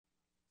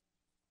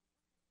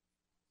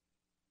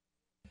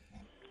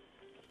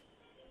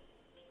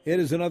It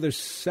is another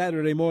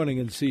Saturday morning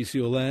in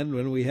CCLN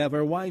when we have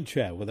our wine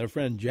chat with our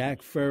friend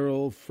Jack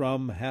Farrell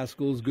from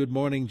Haskell's. Good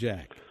morning,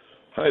 Jack.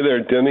 Hi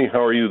there, Denny.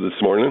 How are you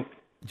this morning?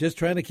 Just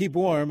trying to keep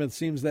warm. It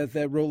seems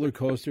that roller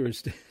coaster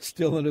is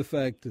still in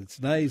effect. It's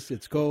nice,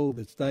 it's cold,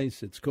 it's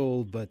nice, it's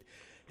cold, but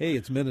hey,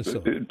 it's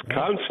Minnesota. Right?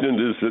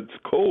 Constant is it's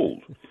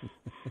cold.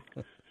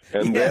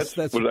 And yes,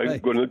 that's what right. I'm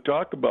going to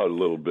talk about a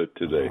little bit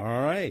today.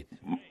 All right.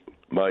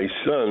 My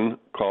son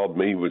called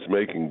me, he was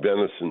making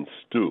venison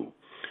stew.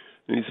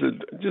 And he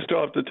said, just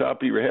off the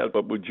top of your head,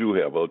 what would you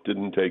have? Well, it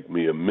didn't take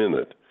me a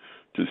minute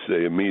to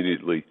say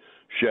immediately,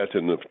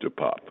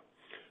 Chateauneuf-du-Pape.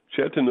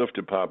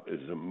 Chateauneuf-du-Pape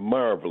is a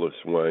marvelous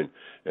wine,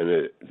 and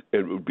it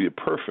would be a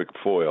perfect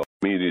foil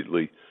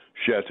immediately,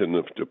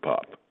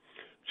 Chateauneuf-du-Pape.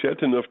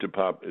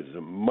 Chateauneuf-du-Pape is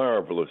a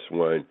marvelous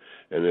wine,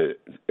 and it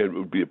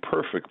would be a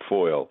perfect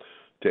foil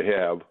to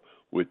have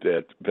with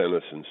that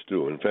venison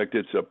stew. In fact,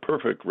 it's a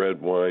perfect red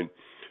wine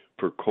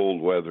for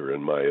cold weather,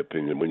 in my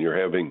opinion. When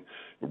you're having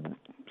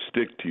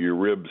stick to your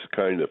ribs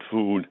kind of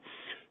food,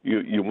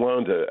 you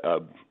want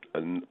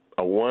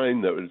a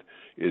wine that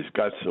is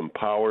got some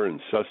power and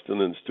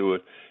sustenance to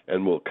it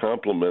and will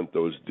complement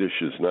those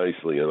dishes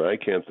nicely. And I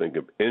can't think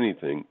of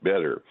anything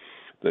better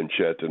than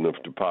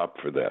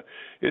Chateauneuf-du-Pape for that.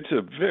 It's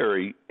a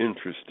very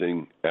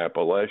interesting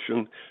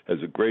appellation, has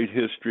a great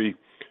history.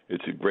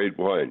 It's a great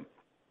wine.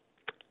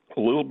 A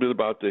little bit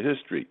about the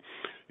history.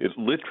 It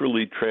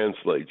literally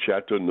translates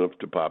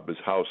Chateauneuf-du-Pape as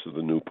House of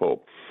the New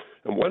Pope.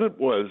 And what it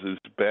was is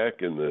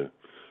back in the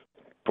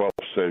 12th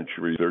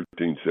century,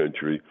 13th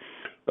century,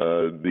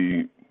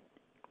 the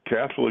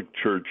Catholic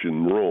Church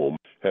in Rome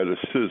had a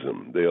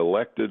schism. They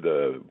elected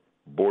a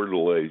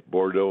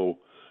Bordeaux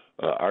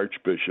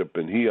archbishop,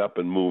 and he up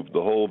and moved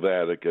the whole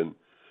Vatican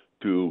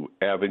to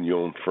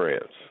Avignon,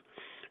 France.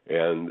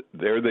 And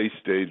there they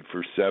stayed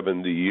for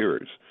 70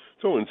 years.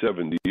 So in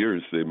 70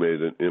 years, they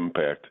made an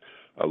impact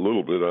a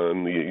little bit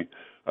on the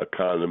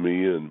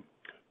economy and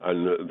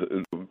on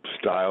the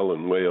style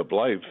and way of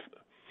life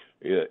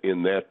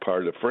in that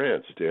part of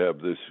France, to have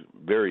this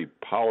very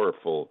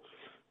powerful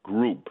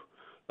group.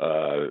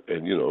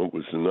 And, it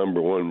was the number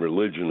one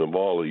religion of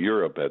all of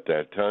Europe at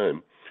that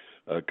time,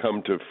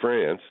 come to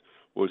France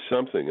was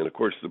something. And, of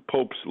course, the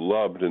popes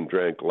loved and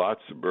drank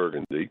lots of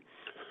Burgundy.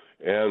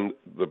 And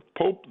the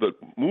pope that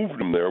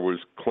moved him there was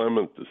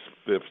Clement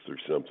V or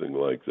something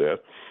like that.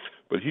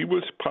 But he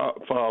was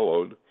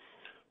followed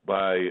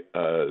by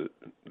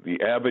the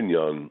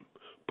Avignon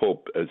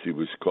Pope, as he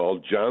was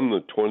called, John the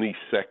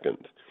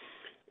 22nd.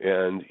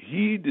 And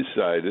he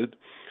decided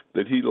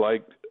that he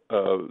liked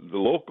the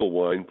local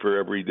wine for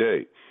every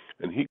day.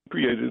 And he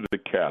created a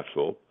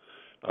castle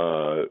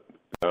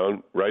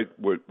down right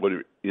what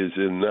it is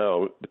in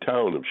now, the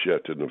town of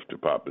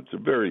Chateauneuf-du-Pape. It's a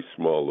very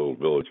small little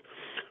village.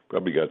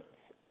 Probably got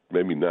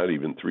maybe not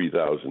even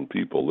 3,000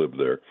 people live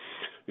there.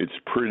 It's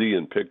pretty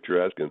and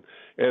picturesque.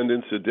 And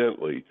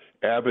incidentally,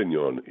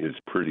 Avignon is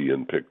pretty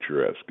and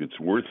picturesque. It's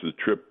worth the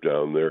trip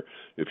down there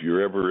if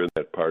you're ever in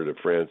that part of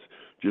France,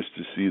 just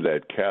to see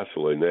that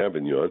castle in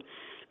Avignon.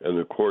 And,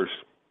 of course,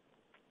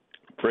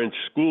 French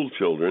school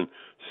children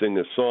sing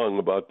a song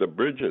about the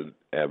bridge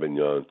at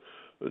Avignon,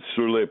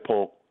 Sur les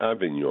Ponts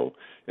Avignon.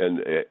 And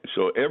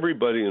so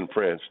everybody in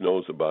France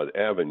knows about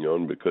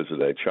Avignon because of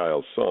that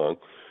child's song.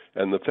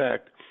 And the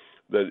fact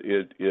that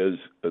it is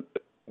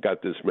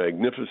got this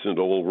magnificent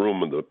old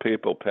room in the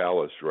Papal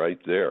Palace right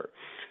there.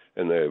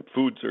 And the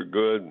foods are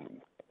good.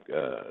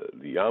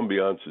 The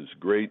ambiance is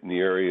great in the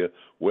area.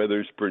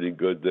 Weather's pretty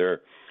good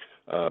there.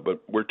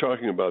 But we're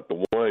talking about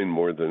the wine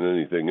more than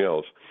anything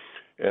else.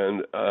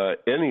 And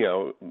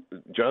anyhow,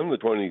 John the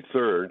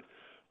 23rd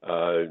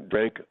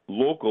drank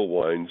local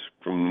wines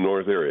from the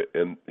north area,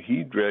 and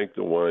he drank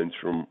the wines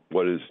from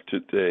what is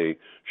today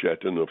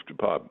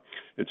Chateauneuf-du-Pape.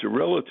 It's a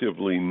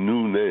relatively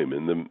new name.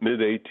 In the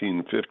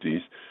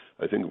mid-1850s,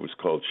 I think it was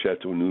called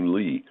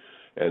Chateau-Neuf-Ly,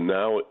 and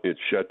now it's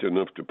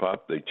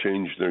Chateauneuf-du-Pape. They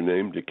changed their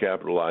name to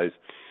capitalize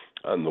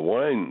on the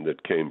wine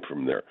that came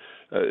from there.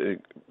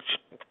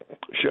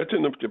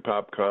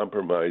 Chateauneuf-du-Pape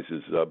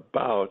compromises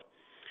about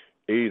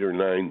 8,000 or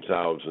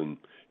 9,000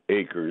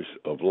 acres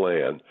of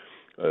land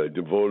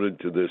devoted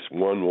to this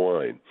one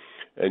wine.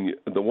 And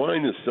the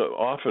wine is so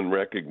often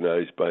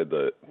recognized by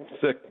the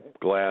thick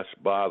glass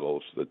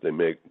bottles that they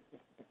make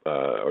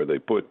or they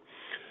put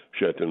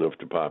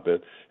Chateauneuf-du-Pape in.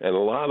 And a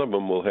lot of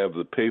them will have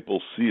the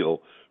papal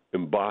seal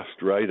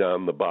embossed right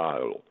on the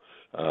bottle.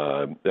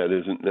 That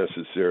isn't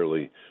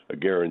necessarily a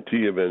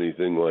guarantee of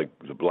anything like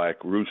the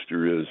Black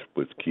Rooster is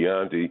with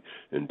Chianti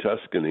in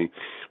Tuscany,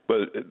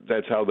 but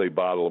that's how they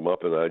bottle them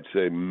up, and I'd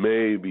say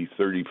maybe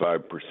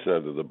 35%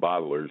 of the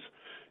bottlers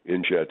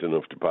in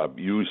Chateauneuf-du-Pape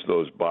use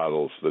those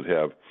bottles that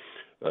have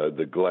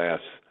the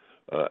glass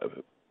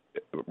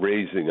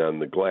raising on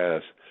the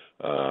glass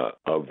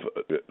of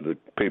the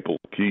papal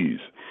keys.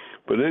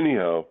 But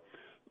anyhow,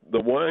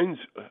 the wines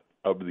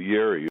of the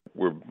area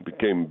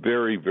became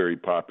very, very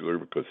popular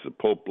because the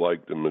Pope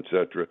liked them,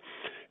 etc.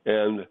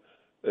 And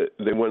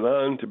they went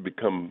on to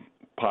become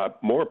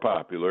more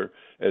popular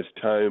as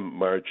time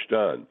marched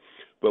on.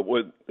 But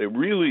what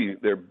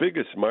their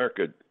biggest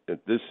market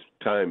at this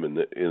time in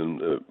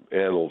the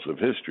annals of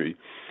history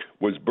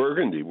was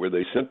Burgundy, where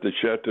they sent the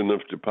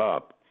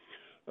Châteauneuf-du-Pape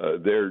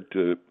there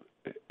to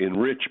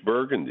enrich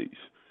Burgundies.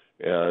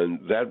 And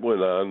that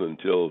went on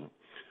until,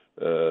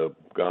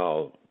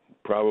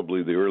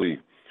 probably the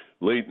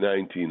late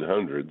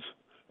 1900s,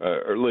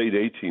 or late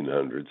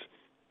 1800s,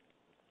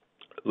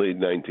 late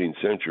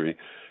 19th century.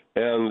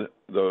 And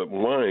the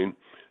wine,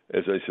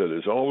 as I said,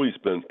 has always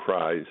been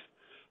prized.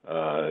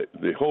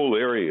 The whole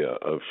area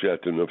of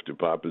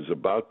Châteauneuf-du-Pape is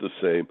about the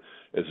same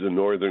as the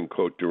northern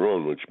Côte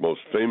d'Aron, which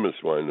most famous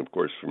wine, of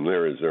course, from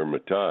there is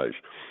Hermitage.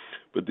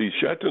 But these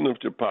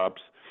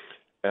Châteauneuf-du-Papes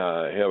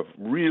have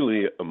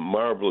really a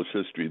marvelous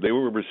history. They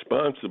were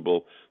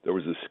responsible, there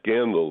was a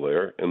scandal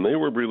there, and they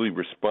were really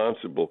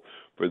responsible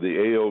for the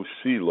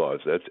AOC laws,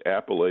 that's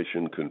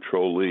Appellation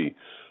Contrôlée,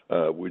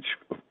 which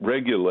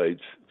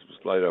regulates,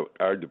 it's like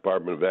our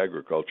Department of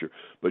Agriculture,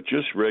 but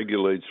just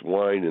regulates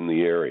wine in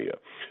the area.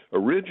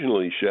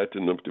 Originally,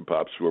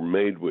 Châteauneuf-du-Papes were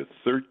made with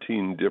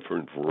 13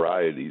 different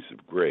varieties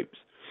of grapes,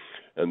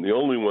 and the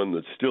only one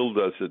that still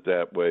does it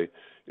that way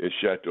is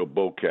Chateau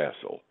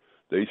Beaucastel.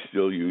 They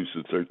still use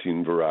the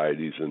 13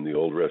 varieties in the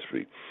old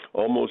recipe.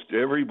 Almost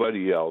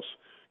everybody else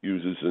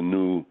uses a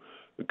new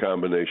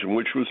combination,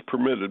 which was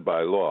permitted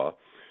by law.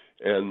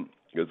 And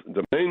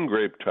the main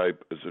grape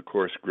type is, of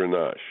course,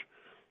 Grenache.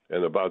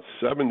 And about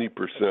 70%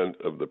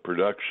 of the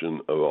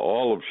production of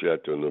all of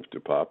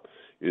Châteauneuf-du-Pape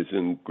is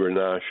in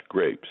Grenache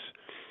grapes.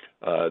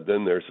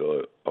 Then there's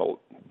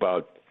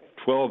about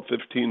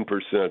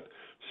 12-15%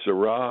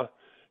 Syrah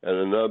and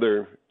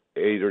another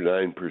 8 or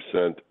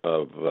 9%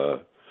 of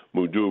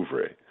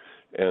Mourvedre.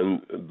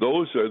 And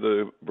those are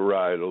the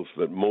varietals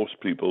that most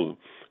people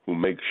who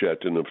make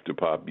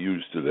Châteauneuf-du-Pape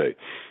use today.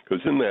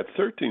 Because in that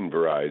 13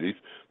 varieties,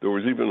 there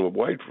was even a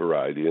white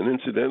variety. And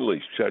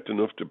incidentally,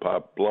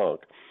 Châteauneuf-du-Pape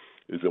Blanc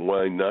is a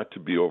wine not to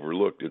be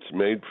overlooked. It's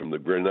made from the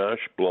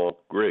Grenache Blanc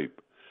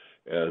grape.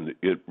 And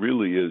it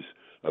really is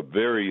a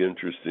very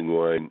interesting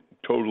wine,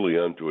 totally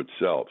unto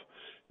itself.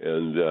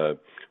 And if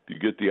you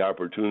get the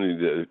opportunity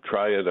to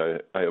try it,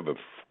 I have a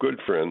good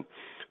friend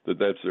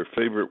that's their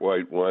favorite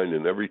white wine,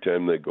 and every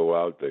time they go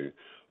out, they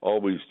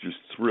always just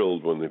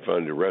thrilled when they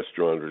find a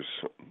restaurant or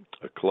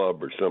a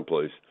club or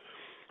someplace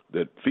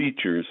that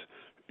features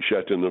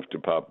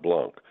Châteauneuf-du-Pape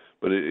Blanc.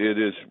 But it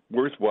is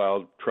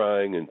worthwhile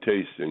trying and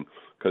tasting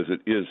because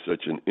it is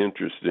such an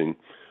interesting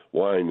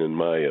wine, in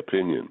my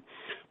opinion.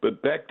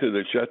 But back to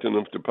the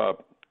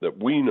Châteauneuf-du-Pape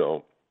that we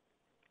know,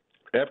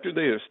 after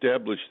they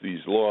established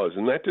these laws,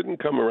 and that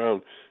didn't come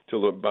around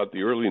till about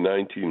the early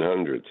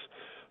 1900s,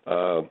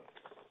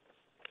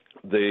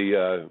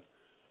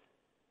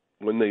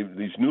 when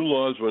these new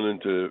laws went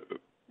into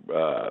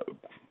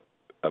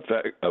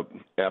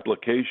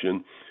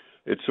application,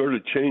 it sort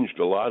of changed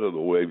a lot of the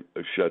way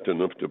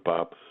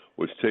Châteauneuf-du-Pape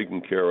was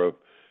taken care of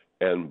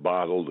and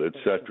bottled,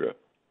 etc.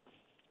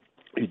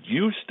 It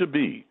used to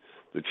be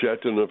that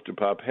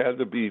Châteauneuf-du-Pape had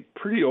to be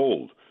pretty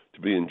old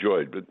to be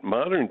enjoyed, but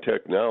modern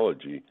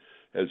technology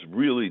has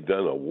really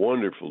done a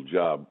wonderful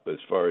job as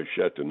far as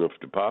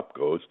Châteauneuf-du-Pape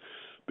goes,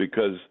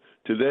 because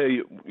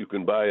today you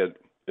can buy it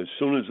as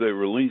soon as they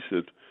release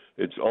it,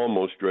 it's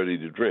almost ready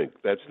to drink.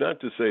 That's not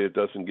to say it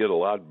doesn't get a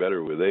lot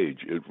better with age.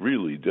 It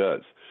really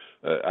does.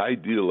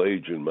 Ideal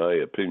age, in my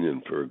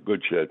opinion, for a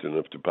good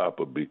Châteauneuf-du-Pape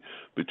would be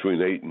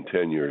between 8 and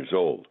 10 years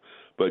old.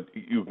 But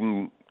you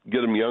can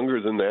get them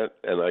younger than that,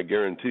 and I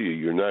guarantee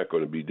you're not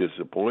going to be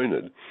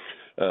disappointed.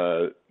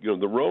 The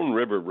Rhone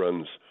River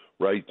runs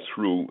right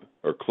through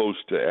or close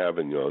to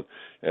Avignon,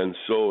 and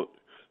so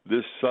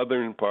this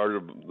southern part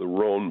of the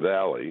Rhone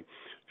Valley,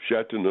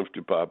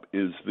 Châteauneuf-du-Pape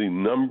is the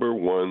number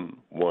one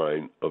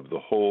wine of the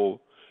whole,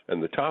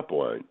 and the top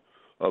wine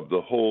of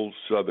the whole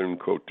southern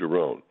Côte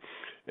d'Aron.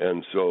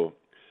 And so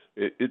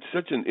it's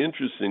such an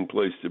interesting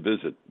place to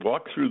visit.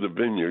 Walk through the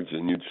vineyards,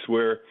 and you'd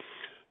swear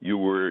you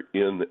were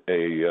in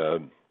a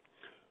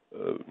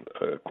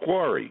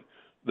quarry.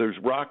 There's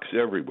rocks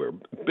everywhere,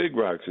 big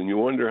rocks, and you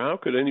wonder, how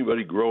could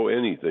anybody grow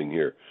anything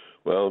here?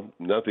 Well,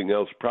 nothing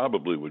else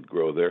probably would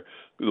grow there.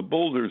 The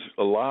boulders,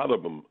 a lot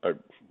of them are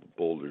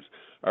boulders,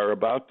 are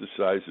about the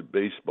size of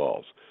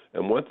baseballs.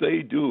 And what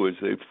they do is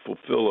they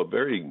fulfill a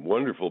very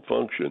wonderful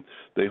function.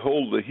 They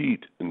hold the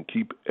heat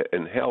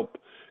and help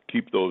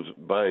keep those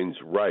vines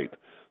ripe.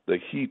 The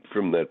heat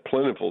from that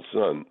plentiful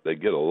sun, they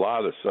get a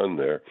lot of sun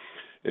there.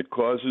 It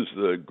causes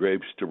the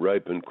grapes to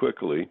ripen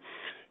quickly.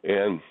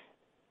 And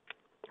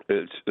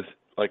it's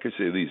like I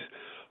say, these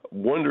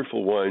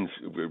wonderful wines,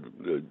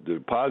 the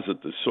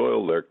deposit, the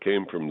soil there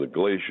came from the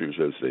glaciers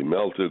as they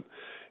melted.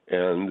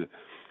 And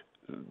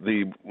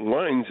the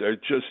wines are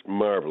just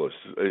marvelous.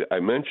 I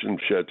mentioned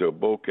Chateau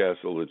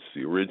Beaucastel. It's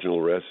the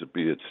original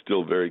recipe. It's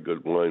still very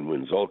good wine,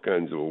 wins all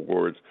kinds of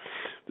awards.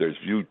 There's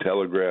Vieux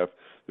Telegraph.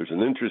 There's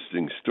an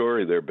interesting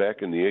story there.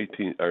 Back in the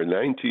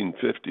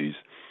 1950s,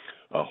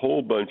 a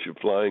whole bunch of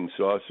flying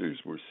saucers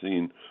were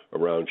seen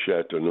around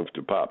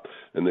Châteauneuf-du-Pape,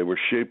 and they were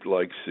shaped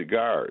like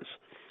cigars.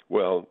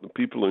 Well, the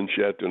people in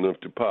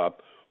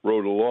Châteauneuf-du-Pape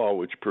wrote a law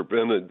which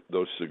prevented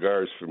those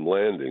cigars from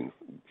landing.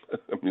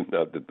 I mean,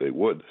 not that they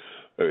would,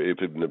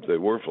 even if they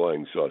were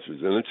flying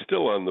saucers. And it's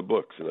still on the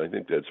books, and I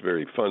think that's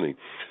very funny.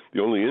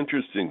 The only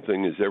interesting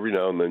thing is every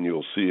now and then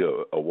you'll see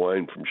a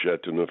wine from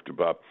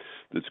Châteauneuf-du-Pape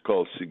that's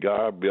called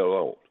Cigare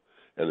Ballon,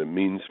 and it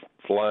means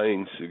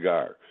flying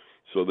cigar.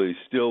 So they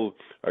still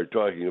are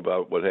talking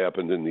about what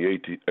happened in the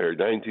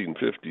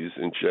 1950s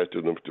in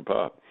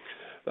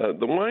Châteauneuf-du-Pape.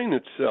 The wine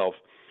itself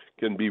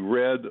can be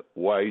red,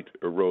 white,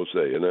 or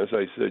rosé. And as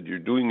I said, you're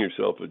doing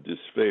yourself a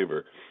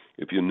disfavor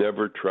if you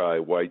never try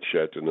white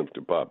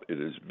Châteauneuf-du-Pape. It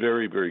is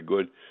very, very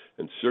good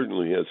and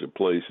certainly has a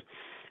place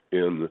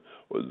in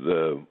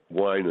the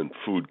wine and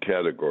food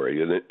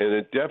category. And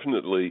it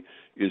definitely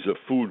is a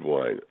food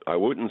wine. I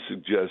wouldn't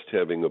suggest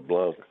having a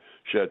Blanc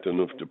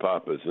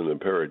Châteauneuf-du-Pape as an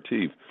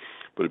aperitif,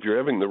 but if you're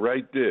having the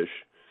right dish,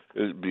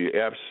 it would be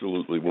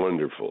absolutely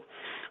wonderful.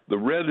 The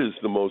red is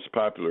the most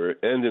popular,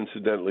 and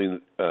incidentally,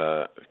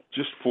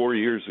 just 4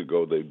 years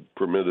ago, they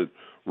permitted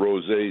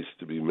rosés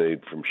to be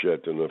made from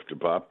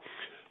Châteauneuf-du-Pape,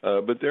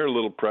 but they're a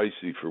little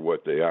pricey for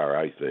what they are,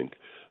 I think.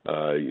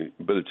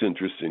 But it's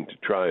interesting to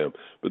try them.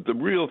 But the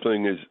real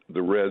thing is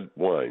the red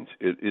wines.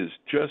 It is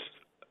just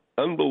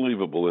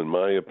unbelievable, in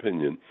my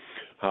opinion,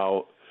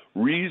 how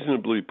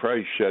reasonably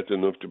priced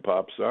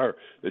Châteauneuf-du-Papes are,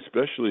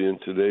 especially in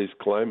today's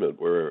climate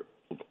where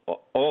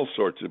all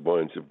sorts of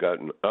wines have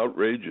gotten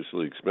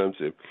outrageously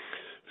expensive.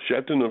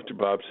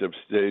 Châteauneuf-du-Papes have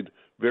stayed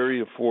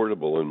very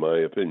affordable, in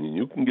my opinion.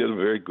 You can get a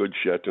very good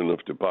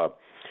Châteauneuf-du-Pape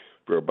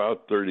for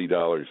about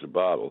 $30 a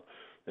bottle,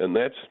 and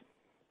that's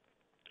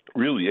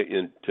really,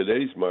 in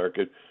today's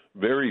market,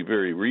 very,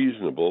 very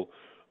reasonable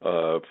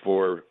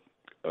for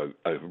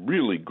a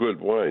really good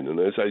wine. And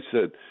as I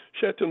said,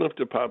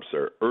 Châteauneuf-du-Papes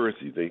are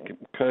earthy. They can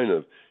kind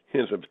of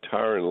hint of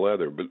tar and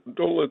leather, but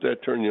don't let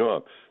that turn you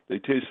off. They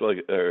taste like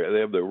they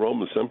have the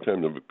aroma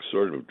sometimes of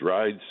sort of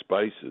dried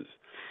spices.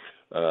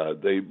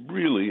 They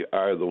really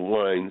are the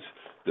wines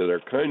that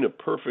are kind of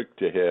perfect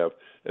to have.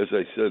 As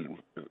I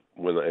said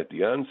when at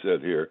the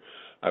onset here,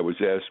 I was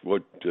asked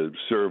what to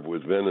serve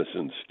with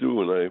venison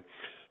stew, and I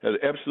had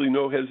absolutely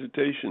no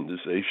hesitation to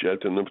say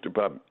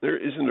Châteauneuf-du-Pape. There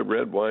isn't a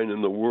red wine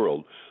in the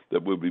world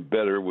that would be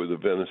better with a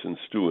venison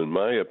stew, in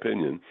my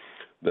opinion,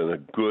 than a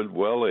good,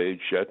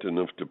 well-aged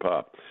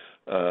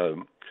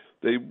Châteauneuf-du-Pape.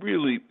 They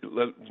really,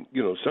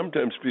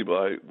 sometimes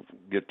people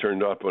get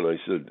turned off when I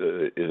said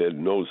it had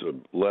nose of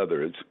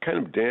leather. It's kind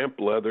of damp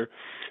leather,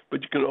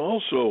 but you can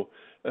also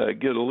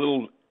get a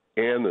little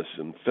anise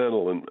and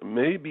fennel and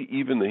maybe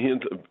even a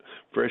hint of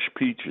fresh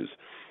peaches.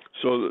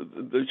 So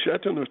the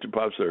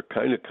Châteauneuf-du-Papes are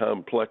kind of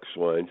complex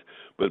wines,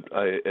 but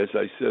as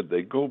I said,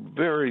 they go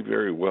very,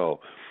 very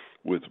well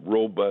with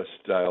robust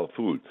style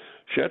food.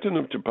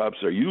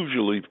 Châteauneuf-du-Papes are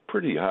usually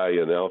pretty high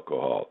in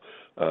alcohol.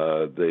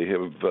 They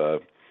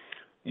have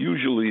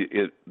usually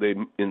they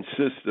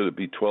insist that it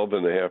be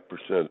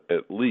 12.5%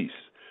 at least,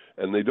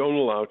 and they don't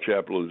allow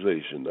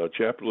chaptalization. Now,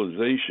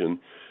 chaptalization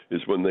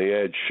is when they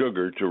add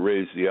sugar to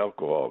raise the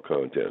alcohol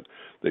content.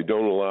 They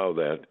don't allow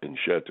that in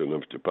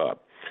Châteauneuf-du-Pape.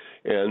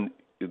 And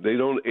they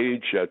don't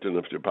age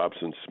Châteauneuf-du-Papes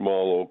in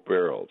small oak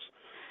barrels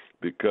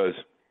because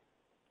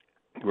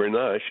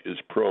Grenache is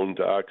prone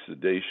to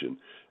oxidation,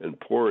 and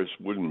porous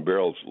wooden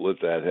barrels let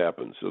that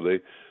happen. So they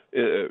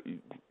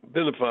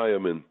vinify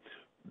them in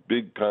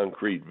big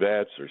concrete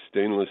vats or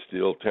stainless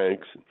steel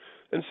tanks,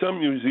 and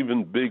some use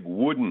even big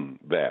wooden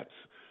vats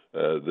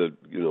that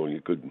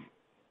you could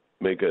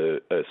make a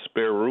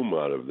spare room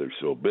out of. They're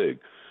so big.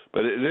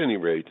 But at any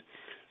rate,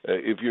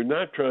 if you're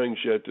not trying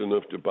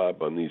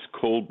Châteauneuf-du-Pape on these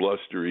cold,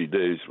 blustery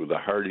days with a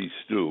hearty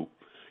stew,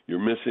 you're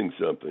missing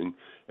something.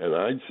 And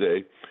I'd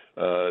say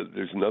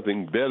there's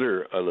nothing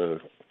better on a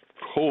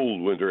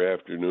cold winter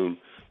afternoon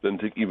than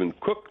to even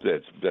cook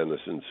that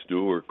venison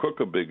stew or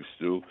cook a big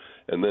stew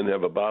and then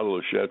have a bottle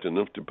of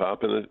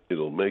Châteauneuf-du-Pape in it.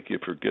 It'll make you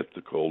forget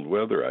the cold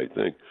weather, I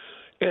think.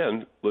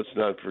 And let's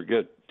not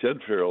forget, Ted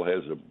Farrell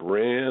has a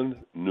brand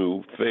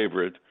new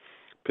favorite,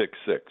 Pick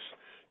Six.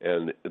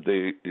 And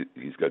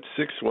he's got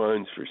 6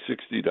 wines for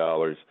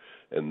 $60,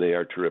 and they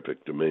are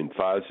terrific. Domaine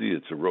Fazi,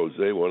 it's a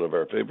rosé, one of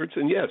our favorites.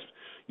 And yes,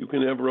 you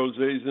can have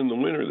rosés in the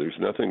winter. There's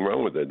nothing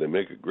wrong with that. They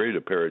make a great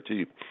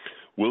aperitif.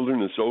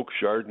 Wilderness Oak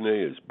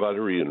Chardonnay is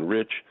buttery and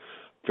rich.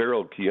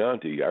 Farrell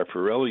Chianti, our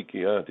Farelli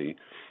Chianti,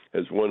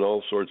 has won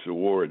all sorts of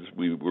awards.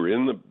 We were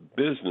in the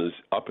business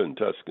up in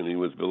Tuscany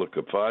with Villa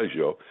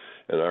Cafaggio,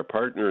 and our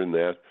partner in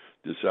that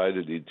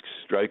decided he'd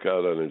strike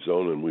out on his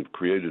own, and we've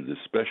created a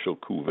special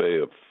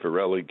cuvée of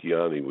Farelli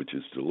Chianti, which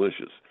is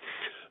delicious.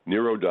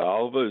 Nero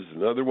d'Alva is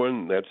another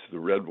one. That's the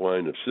red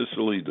wine of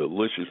Sicily,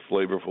 delicious,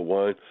 flavorful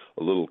wine,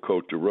 a little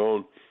Côte de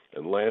Rhône.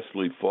 And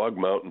lastly, Fog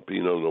Mountain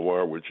Pinot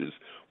Noir, which is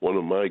one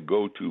of my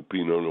go-to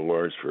Pinot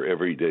Noirs for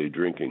everyday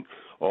drinking.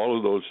 All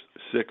of those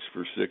 6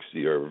 for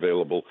 $60 are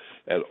available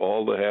at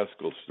all the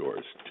Haskell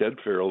stores. Ted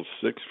Farrell's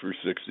 6 for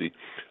 $60,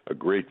 a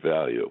great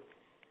value.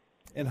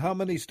 And how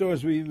many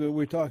stores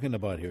we're talking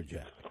about here,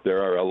 Jack?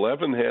 There are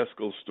 11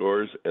 Haskell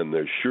stores, and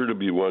there's sure to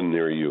be one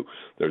near you.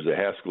 There's a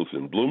Haskell's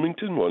in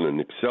Bloomington, one in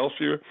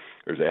Excelsior.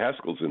 There's a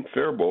Haskell's in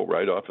Faribault,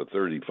 right off of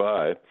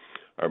 35.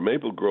 Our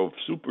Maple Grove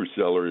Super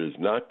Cellar is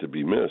not to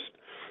be missed.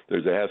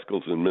 There's a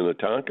Haskell's in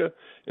Minnetonka.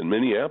 In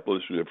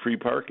Minneapolis, we have free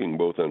parking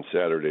both on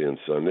Saturday and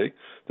Sunday.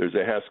 There's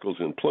a Haskell's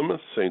in Plymouth,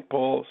 St.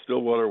 Paul,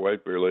 Stillwater,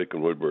 White Bear Lake,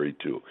 and Woodbury,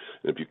 too.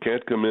 And if you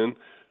can't come in,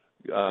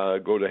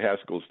 go to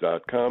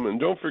Haskells.com.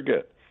 And don't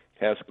forget,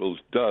 Haskell's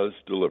does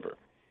deliver.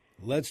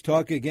 Let's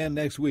talk again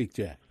next week,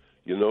 Jack.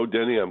 You know,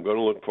 Denny, I'm going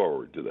to look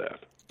forward to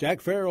that.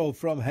 Jack Farrell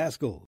from Haskell.